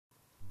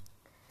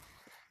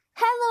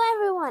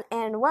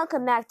everyone, and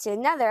welcome back to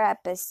another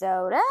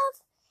episode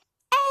of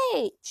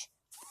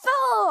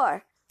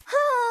H4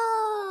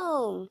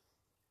 Home.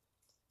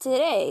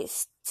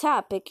 Today's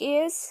topic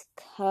is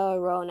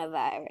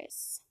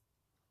coronavirus.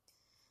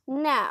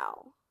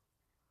 Now,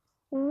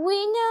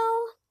 we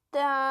know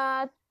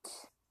that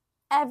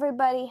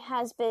everybody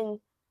has been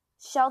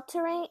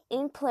sheltering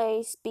in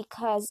place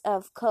because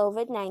of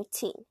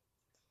COVID-19.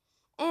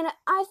 And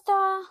I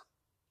thought,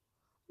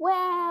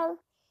 well,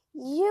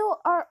 you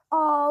are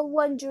all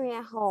wondering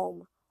at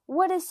home,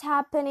 what is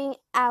happening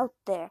out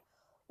there?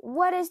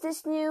 What is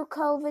this new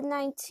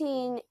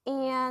COVID-19?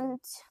 And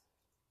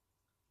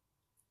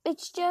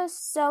it's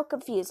just so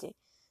confusing.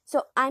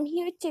 So I'm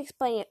here to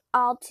explain it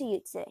all to you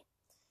today.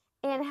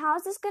 And how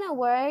this going to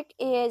work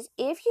is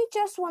if you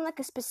just want like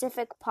a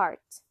specific part.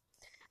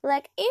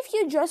 Like if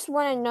you just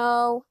want to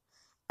know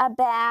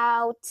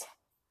about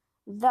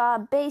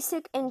the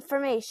basic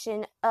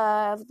information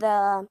of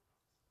the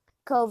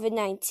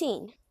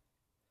COVID-19.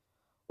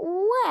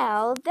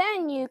 Well,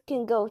 then you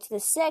can go to the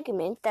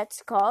segment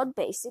that's called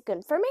Basic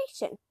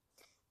Information.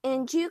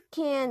 And you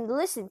can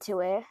listen to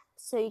it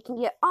so you can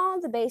get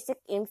all the basic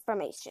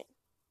information.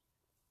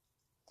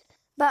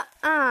 But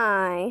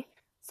I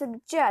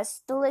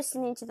suggest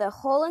listening to the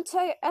whole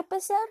entire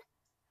episode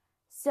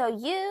so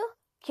you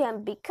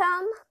can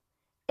become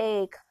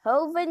a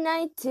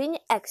COVID-19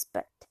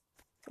 expert.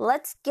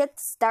 Let's get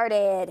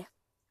started.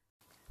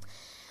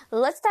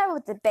 Let's start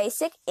with the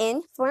basic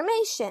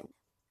information.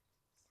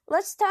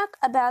 Let's talk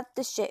about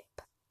the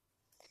shape.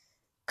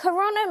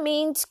 Corona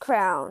means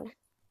crown.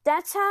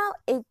 That's how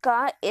it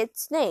got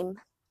its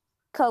name,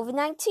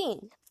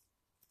 COVID-19.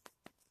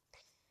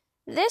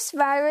 This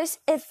virus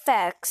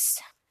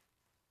affects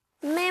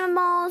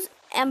mammals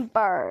and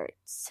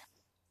birds.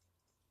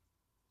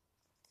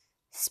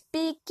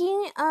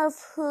 Speaking of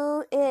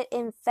who it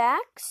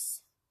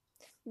infects,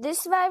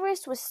 this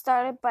virus was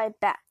started by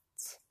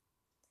bats.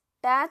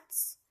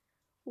 Bats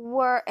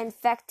were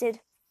infected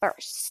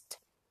first.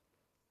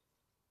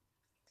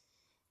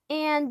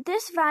 And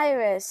this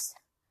virus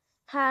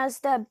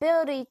has the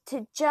ability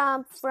to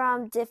jump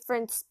from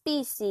different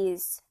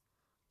species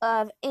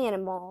of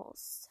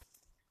animals.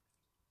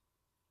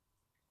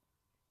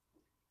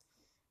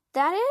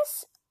 That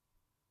is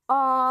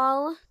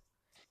all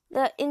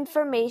the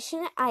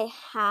information I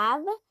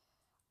have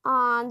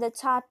on the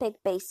topic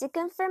basic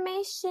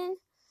information,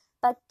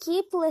 but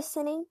keep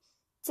listening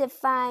to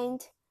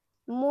find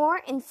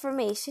more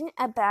information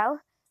about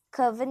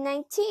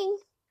COVID-19.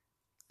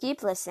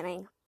 Keep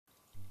listening.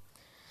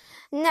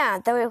 Now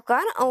that we've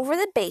gone over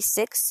the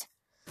basics,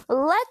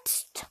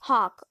 let's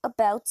talk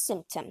about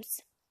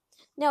symptoms.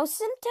 Now,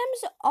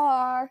 symptoms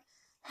are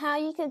how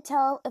you can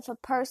tell if a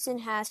person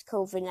has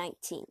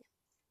COVID-19.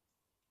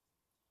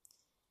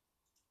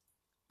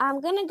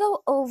 I'm going to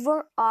go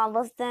over all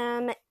of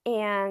them,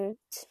 and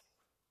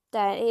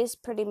that is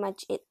pretty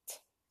much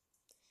it.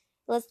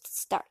 Let's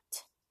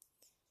start.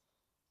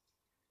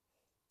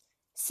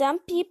 Some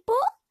people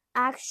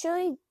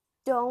actually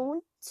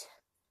don't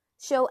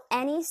show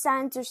any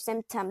signs or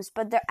symptoms,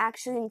 but they're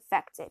actually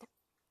infected.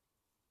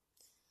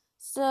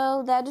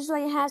 So that is why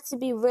you have to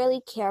be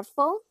really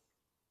careful.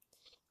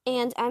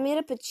 And I made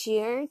up a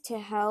cheer to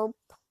help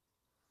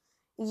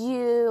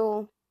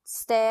you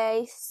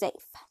stay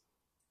safe.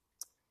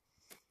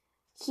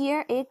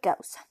 Here it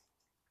goes.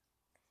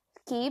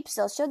 Keep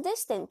social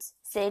distance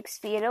 6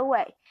 feet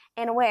away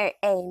and wear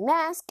a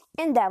mask,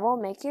 and that will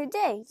make your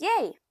day.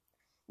 Yay!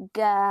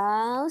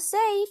 Go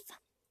safe!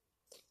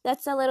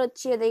 That's a little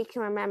cheer that you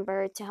can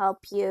remember to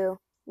help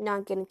you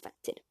not get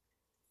infected.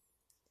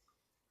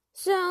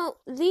 So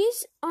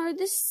these are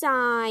the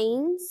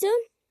signs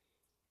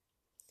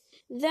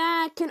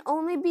that can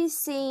only be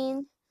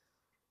seen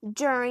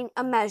during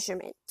a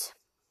measurement.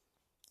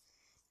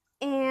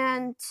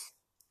 And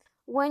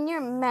when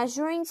you're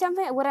measuring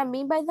something, what I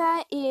mean by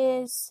that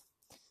is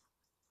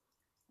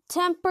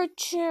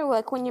temperature.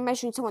 Like when you're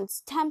measuring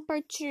someone's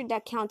temperature,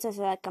 that counts as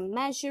like a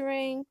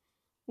measurement.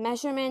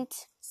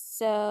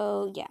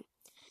 So yeah,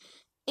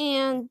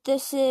 and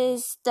this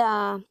is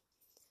the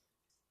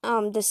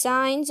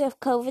signs of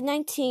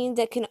COVID-19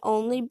 that can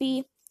only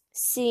be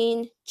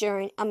seen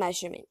during a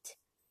measurement: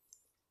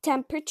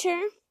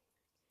 temperature,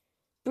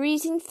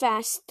 breathing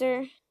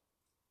faster,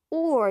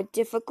 or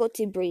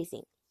difficulty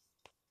breathing.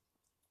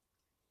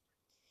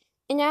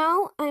 And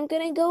now I'm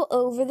gonna go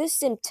over the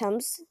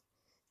symptoms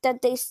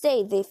that they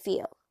say they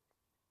feel.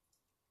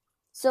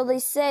 So they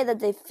say that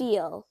they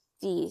feel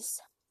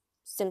these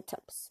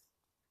symptoms: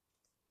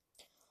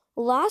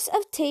 loss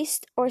of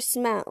taste or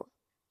smell,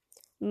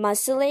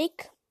 muscle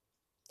ache,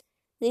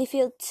 they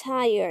feel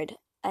tired,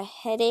 a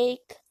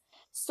headache,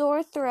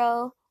 sore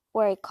throat,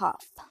 or a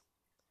cough.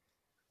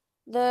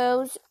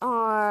 Those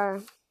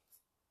are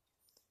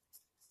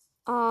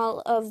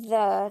all of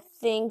the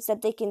things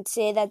that they can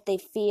say that they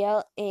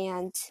feel,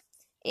 and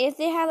if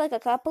they have like a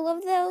couple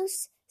of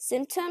those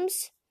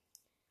symptoms,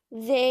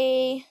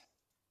 they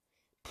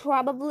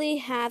probably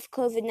have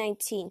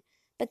COVID-19.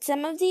 But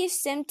some of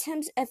these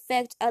symptoms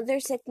affect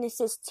other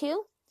sicknesses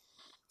too.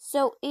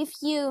 So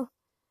if you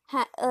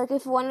like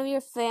if one of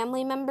your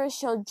family members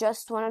show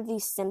just one of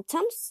these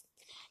symptoms,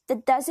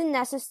 that doesn't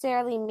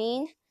necessarily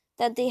mean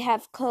that they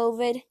have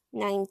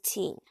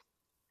COVID-19.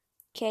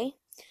 Okay?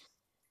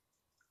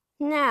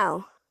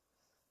 Now,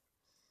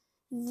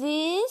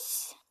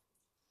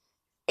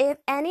 if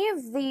any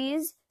of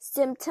these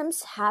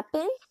symptoms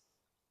happen,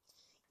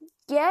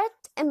 get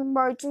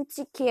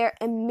emergency care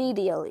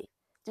immediately.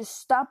 Just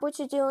stop what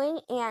you're doing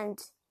and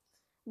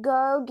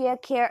go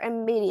get care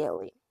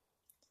immediately.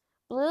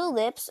 Blue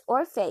lips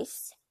or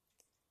face,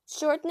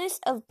 shortness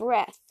of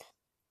breath,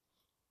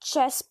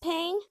 chest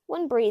pain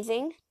when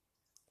breathing,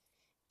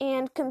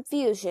 and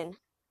confusion,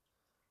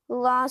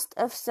 loss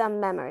of some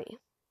memory.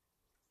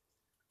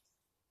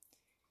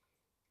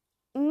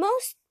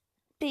 Most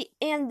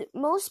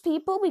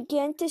people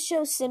begin to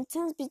show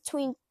symptoms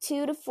between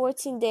 2 to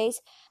 14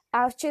 days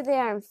after they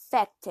are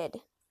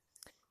infected.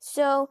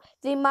 So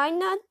they might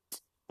not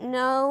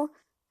know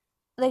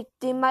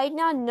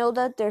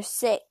that they're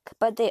sick,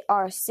 but they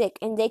are sick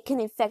and they can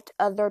infect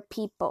other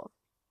people.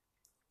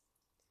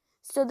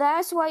 So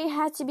that's why you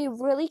have to be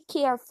really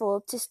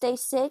careful to stay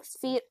 6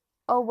 feet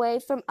away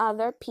from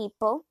other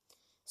people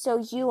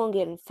so you won't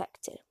get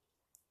infected.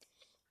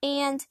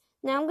 And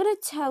now I'm going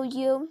to tell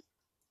you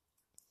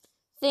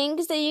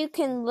things that you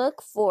can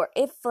look for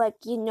if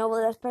you know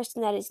that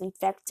person that is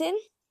infected,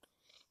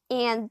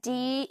 and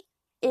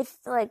if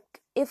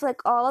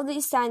all of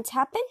these signs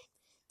happen,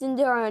 then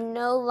they are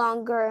no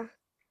longer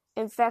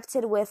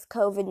infected with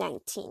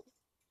COVID-19.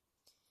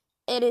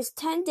 It is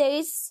 10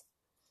 days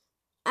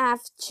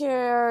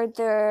after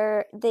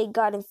they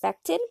got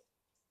infected.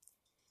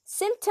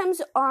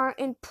 Symptoms are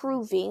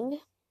improving.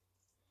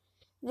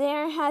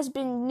 There has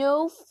been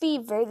no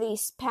fever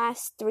these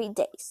past 3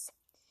 days.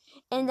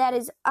 And that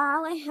is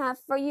all I have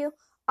for you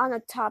on the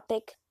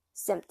topic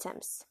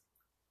symptoms.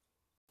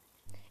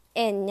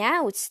 And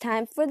now it's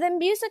time for the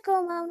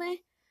musical moment.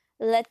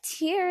 Let's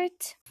hear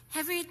it.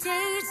 Every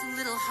day it's a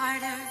little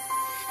harder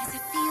as I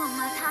feel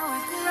my power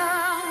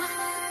grow.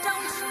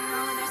 Don't you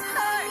know there's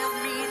part of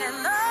me that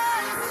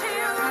loves to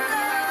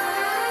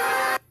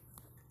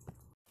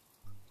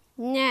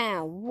go?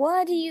 Now,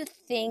 what do you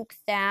think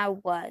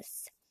that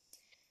was?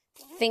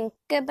 Think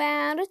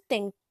about it,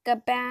 think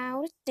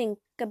about it, think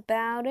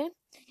about it.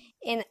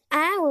 And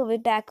I will be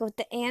back with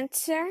the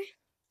answer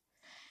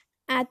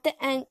at the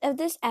end of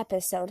this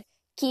episode.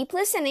 Keep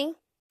listening.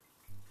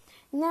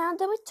 Now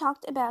that we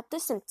talked about the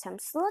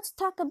symptoms, let's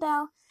talk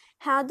about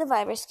how the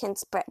virus can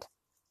spread.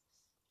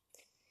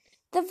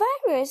 The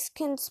virus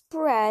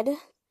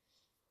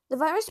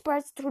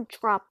spreads through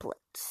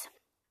droplets.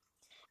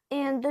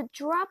 And the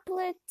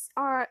droplets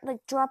are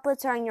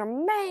in your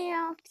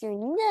mouth, your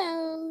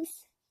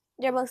nose.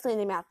 They're mostly in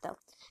the mouth though.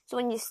 So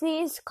when you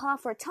sneeze,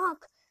 cough, or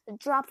talk, the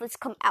droplets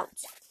come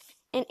out.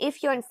 And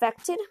if you're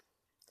infected,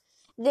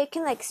 they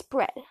can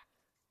spread.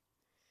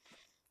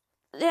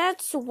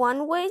 That's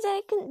one way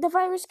that the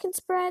virus can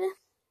spread.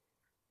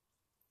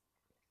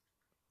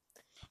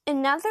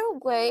 Another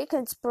way it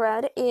can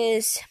spread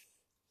is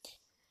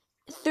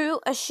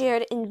through a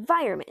shared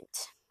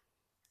environment.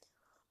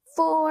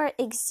 For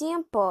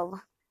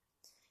example,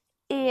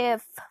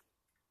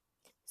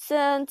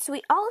 since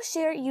we all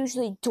share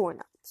usually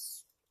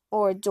doorknobs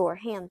or door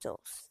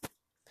handles,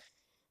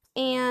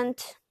 and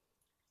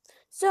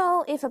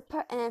so if an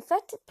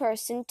infected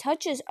person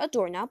touches a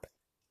doorknob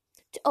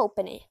to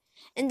open it,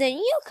 and then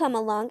you come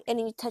along and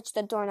you touch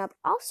the doorknob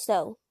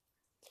also,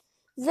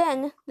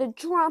 then the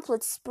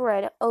droplets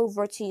spread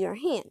over to your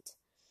hand.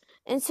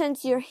 And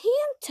since your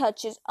hand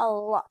touches a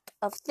lot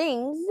of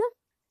things,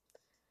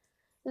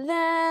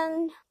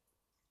 then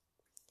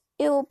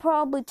it will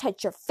probably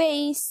touch your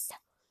face.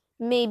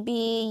 Maybe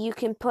you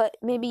put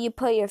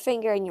your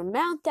finger in your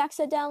mouth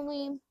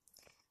accidentally,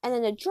 and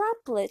then the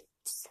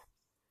droplets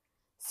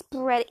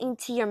spread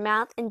into your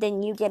mouth and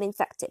then you get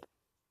infected.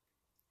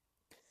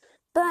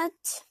 But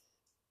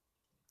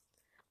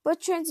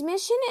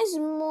transmission is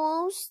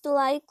most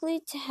likely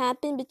to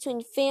happen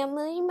between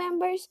family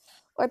members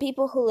or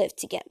people who live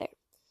together.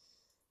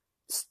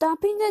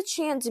 Stopping the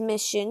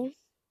transmission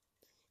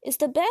is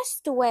the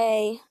best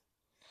way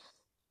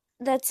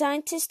that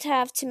scientists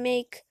have to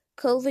make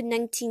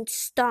COVID-19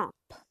 stop.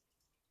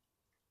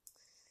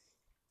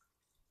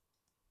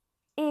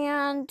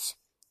 And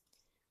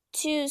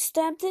to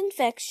stop the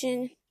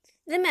infection,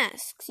 the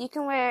masks. You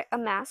can wear a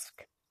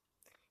mask,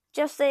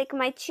 just like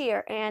my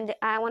cheer. And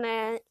I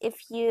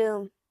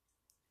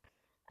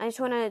just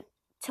want to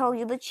tell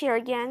you the cheer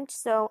again,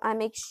 so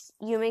make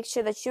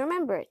sure that you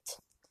remember it.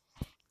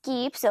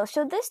 Keep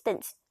social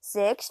distance,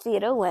 6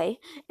 feet away,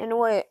 and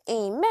wear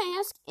a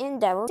mask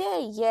in every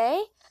day.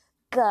 Yay!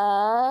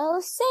 Go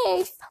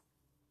safe.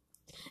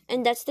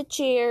 And that's the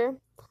cheer.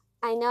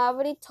 I know I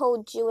already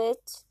told you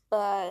it,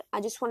 but I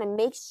just want to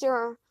make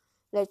sure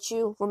that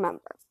you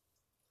remember.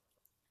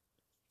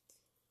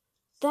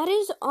 That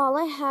is all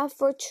I have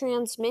for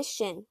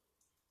transmission.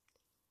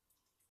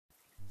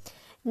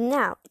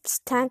 Now it's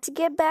time to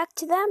get back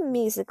to that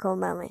musical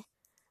moment.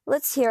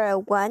 Let's hear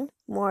it one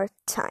more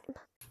time.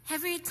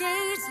 Every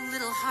day it's a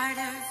little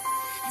harder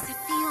as I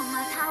feel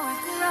my power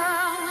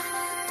grow.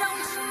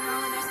 Don't you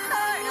know there's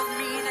part of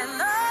me that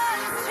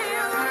loves to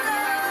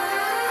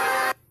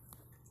go?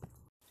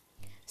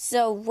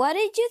 So what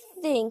did you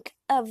think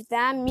of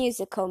that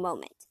musical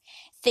moment?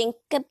 Think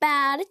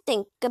about it,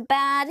 think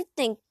about it,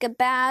 think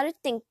about it,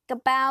 think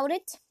about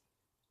it.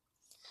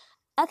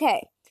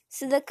 Okay,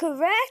 so the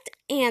correct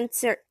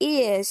answer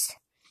is,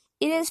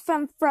 it is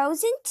from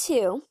Frozen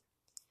 2,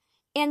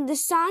 and the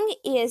song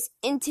is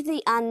Into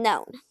the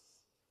Unknown.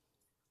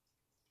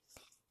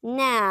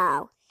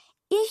 Now,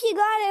 if you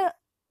got it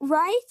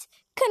right,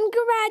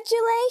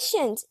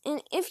 congratulations!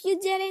 And if you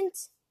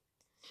didn't,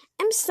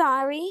 I'm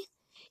sorry.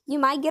 You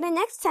might get it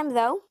next time,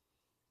 though.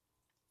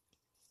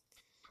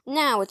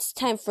 Now it's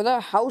time for the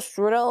house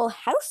riddle,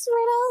 house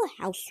riddle,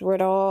 house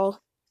riddle.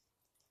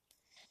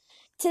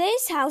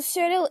 Today's house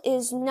riddle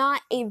is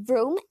not a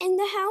room in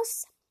the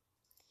house.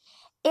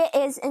 It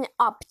is an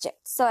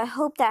object, so I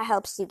hope that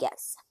helps you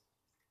guess.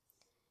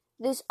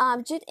 This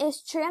object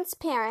is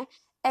transparent,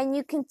 and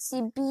you can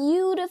see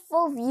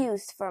beautiful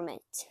views from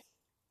it.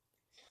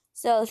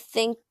 So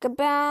think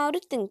about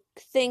it, think.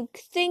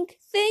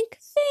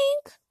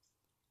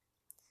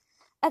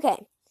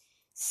 Okay,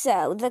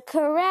 so the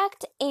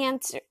correct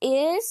answer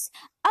is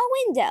a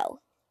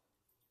window.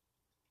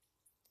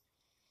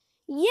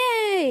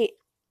 Yay!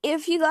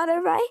 If you got it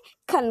right,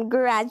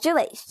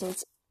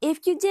 congratulations.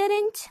 If you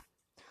didn't,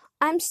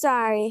 I'm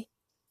sorry.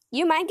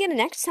 You might get it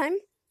next time.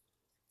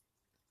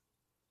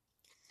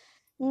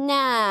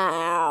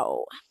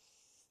 Now,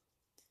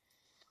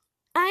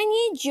 I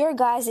need your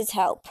guys'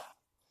 help.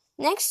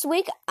 Next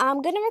week,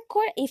 I'm going to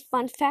record a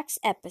fun facts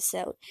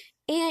episode.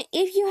 And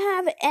if you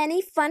have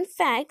any fun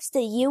facts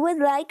that you would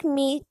like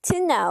me to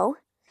know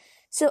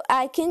so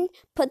I can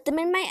put them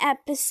in my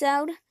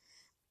episode,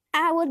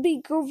 I would be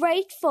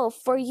grateful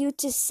for you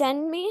to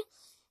send me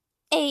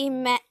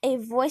a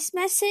voice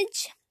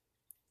message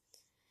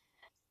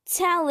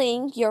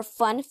telling your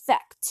fun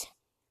fact.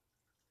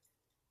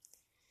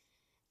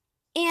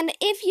 And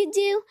if you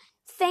do,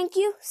 thank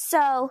you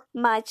so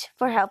much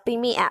for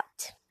helping me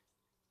out.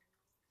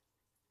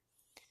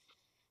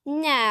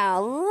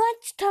 Now,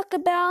 let's talk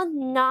about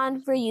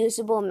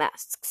non-reusable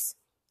masks.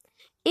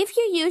 If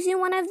you're using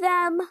one of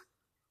them,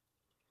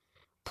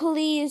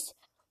 please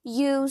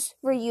use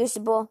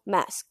reusable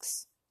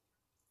masks.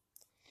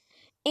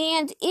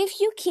 And if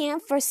you can,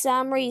 for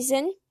some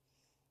reason,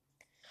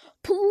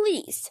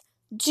 please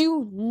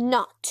do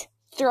not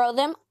throw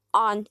them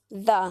on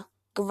the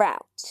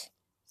ground.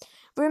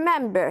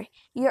 Remember,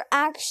 your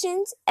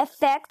actions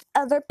affect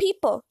other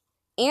people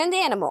and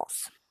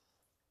animals.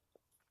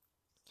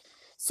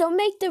 So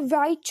make the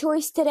right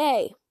choice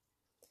today.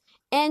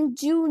 And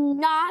do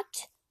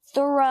not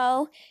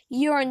throw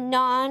your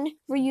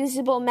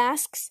non-reusable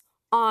masks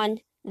on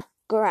the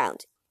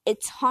ground.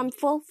 It's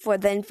harmful for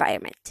the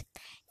environment.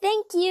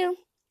 Thank you.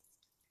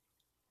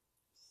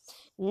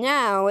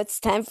 Now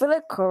it's time for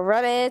the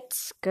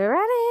credits.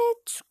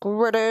 Credits.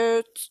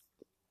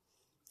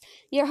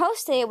 Your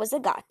host today was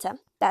Agata.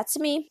 That's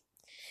me.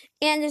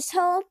 And this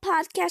whole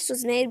podcast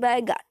was made by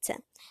Agata.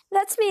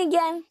 That's me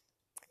again.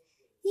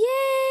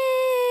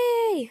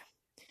 Yay!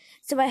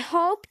 So I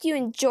hope you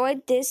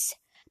enjoyed this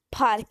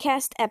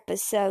podcast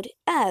episode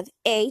of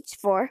H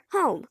for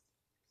Home.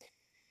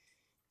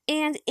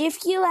 And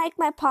if you like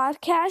my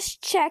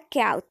podcast, check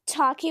out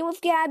Talking with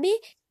Gabby,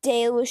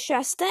 Daily with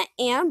Shasta,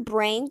 and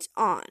Brains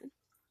On.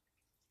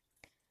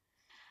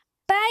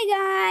 Bye,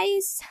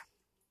 guys.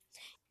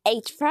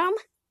 H from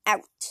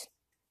out.